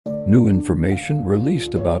New information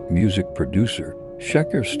released about music producer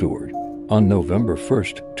Shakir Stewart. On November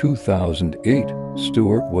 1st, 2008,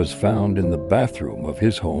 Stewart was found in the bathroom of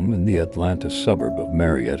his home in the Atlanta suburb of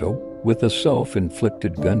Marietta with a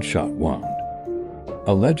self-inflicted gunshot wound.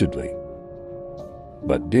 Allegedly.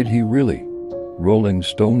 But did he really? Rolling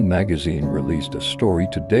Stone magazine released a story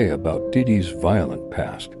today about Diddy's violent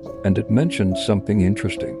past, and it mentioned something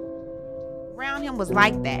interesting. Around him was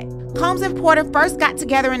like that. Combs and Porter first got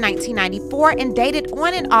together in 1994 and dated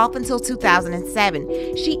on and off until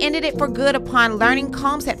 2007. She ended it for good upon learning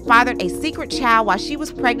Combs had fathered a secret child while she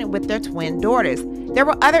was pregnant with their twin daughters. There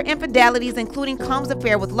were other infidelities, including Combs'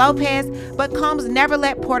 affair with Lopez, but Combs never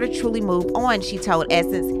let Porter truly move on, she told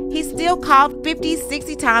Essence. He still called 50,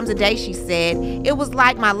 60 times a day, she said. It was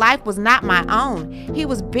like my life was not my own. He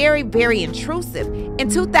was very, very intrusive. In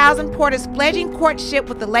 2000, Porter's fledgling courtship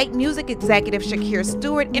with the late music executive Shakir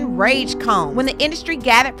Stewart enraged Combs. When the industry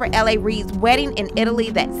gathered for L.A. Reid's wedding in Italy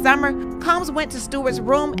that summer, Combs went to Stewart's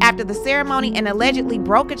room after the ceremony and allegedly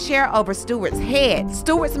broke a chair over Stewart's head.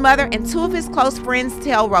 Stewart's mother and two of his close friends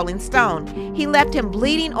tell Rolling Stone. He left him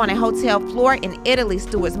bleeding on a hotel floor in Italy,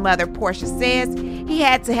 Stewart's mother, Portia, says. He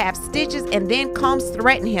had to have stitches, and then Combs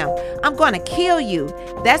threatened him. "I'm going to kill you."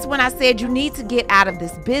 That's when I said, "You need to get out of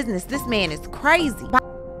this business. This man is crazy."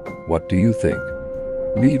 What do you think?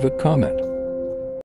 Leave a comment.